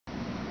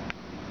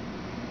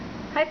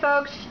Hi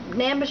folks,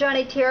 Nan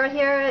Bajani Tiara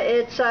here.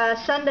 It's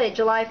Sunday,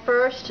 July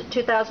 1st,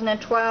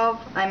 2012.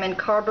 I'm in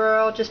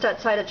Carborough, just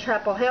outside of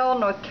Chapel Hill,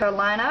 North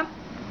Carolina.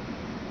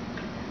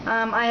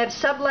 I have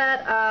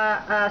sublet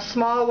a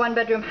small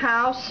one-bedroom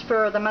house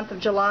for the month of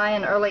July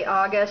and early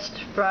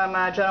August from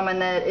a gentleman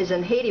that is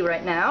in Haiti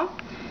right now.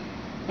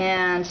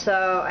 And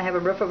so I have a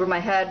roof over my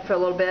head for a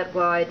little bit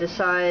while I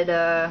decide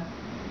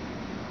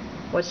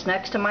what's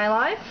next in my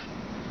life.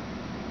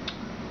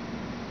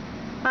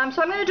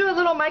 So I'm going to do a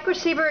little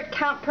micro-sievert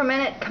count per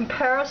minute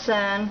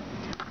comparison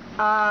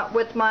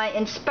with my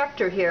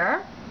inspector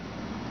here.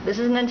 This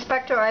is an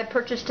inspector I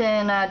purchased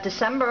in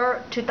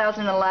December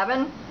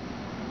 2011.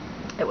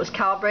 It was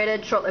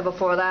calibrated shortly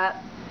before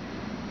that.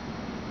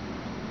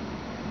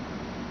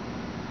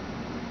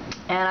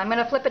 And I'm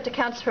going to flip it to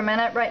counts per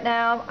minute right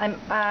now.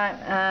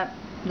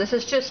 This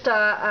is just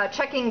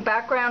checking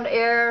background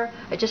error.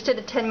 I just did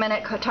a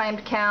 10-minute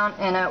timed count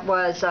and it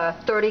was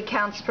 30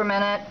 counts per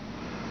minute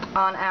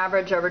on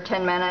average over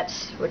 10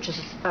 minutes, which is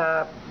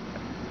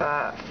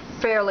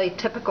fairly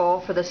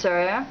typical for this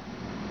area.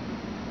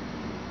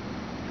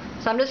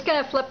 So I'm just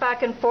going to flip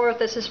back and forth.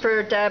 This is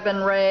for Deb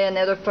and Ray and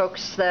the other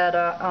folks that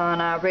are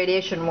on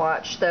Radiation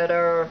Watch that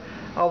are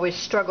always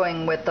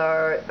struggling with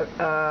our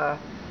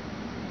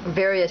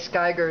various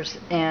geigers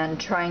and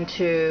trying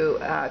to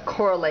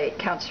correlate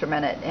counts per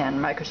minute and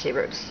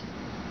micro-sieverts.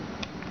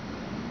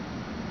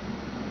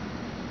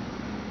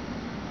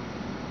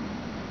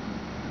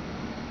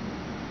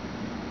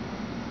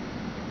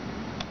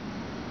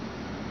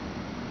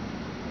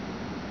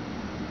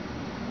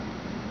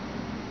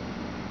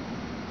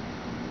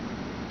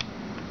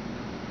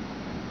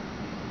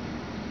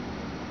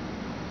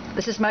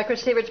 This is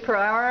micro-sieverts per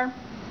hour,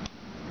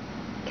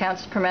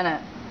 counts per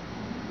minute.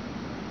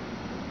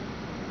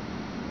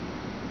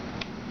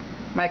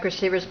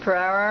 Micro-sieverts per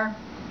hour,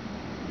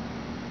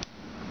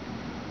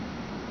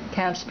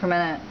 counts per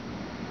minute.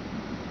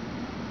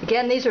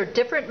 Again, these are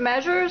different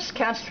measures.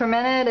 Counts per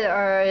minute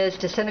is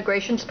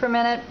disintegrations per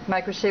minute.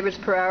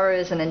 Micro-sieverts per hour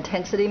is an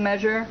intensity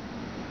measure.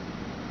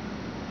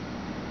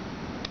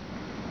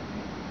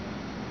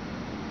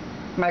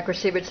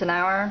 Micro-sieverts an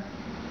hour,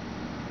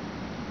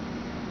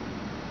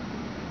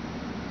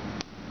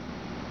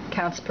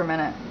 counts per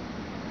minute.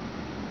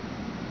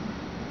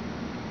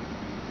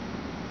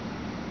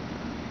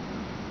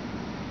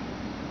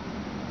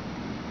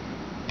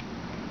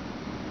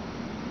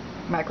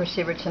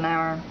 Micro-sieverts an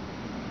hour,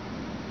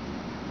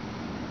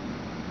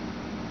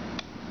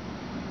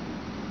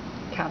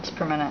 counts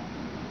per minute.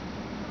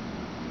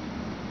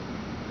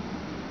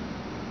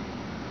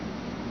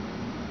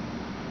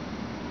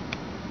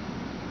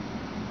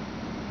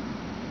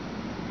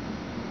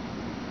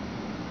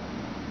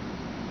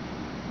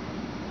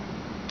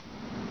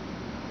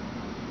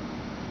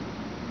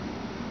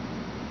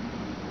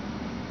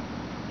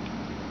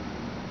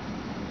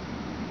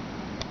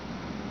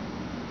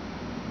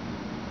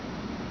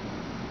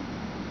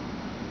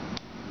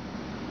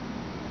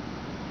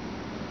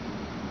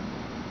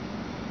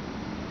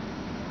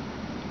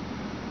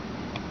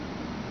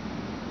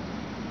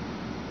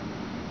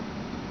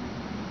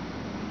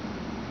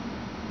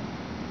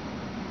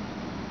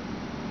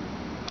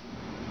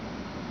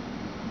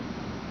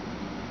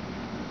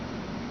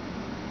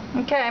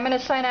 Okay, I'm going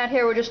to sign out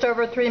here. We're just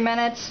over 3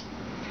 minutes.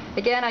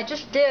 Again, I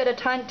just did a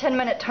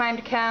 10-minute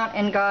timed count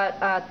and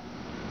got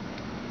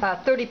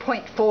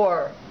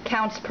 30.4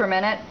 counts per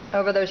minute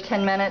over those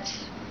 10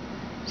 minutes.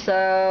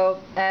 So,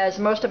 as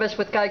most of us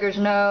with geigers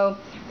know,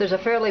 there's a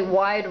fairly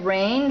wide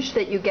range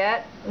that you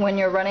get when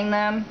you're running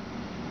them.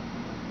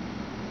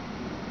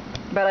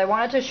 But I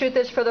wanted to shoot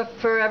this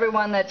for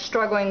everyone that's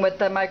struggling with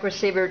the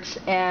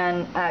micro-sieverts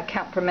and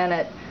count per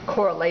minute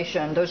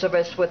correlation. Those of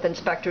us with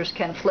inspectors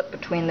can flip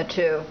between the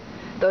two.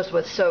 Those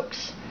with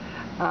soaks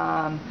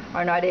are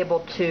not able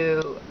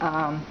to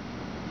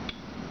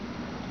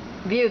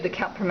view the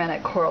count per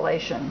minute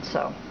correlation.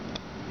 So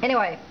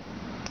anyway,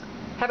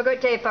 have a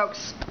great day,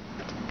 folks.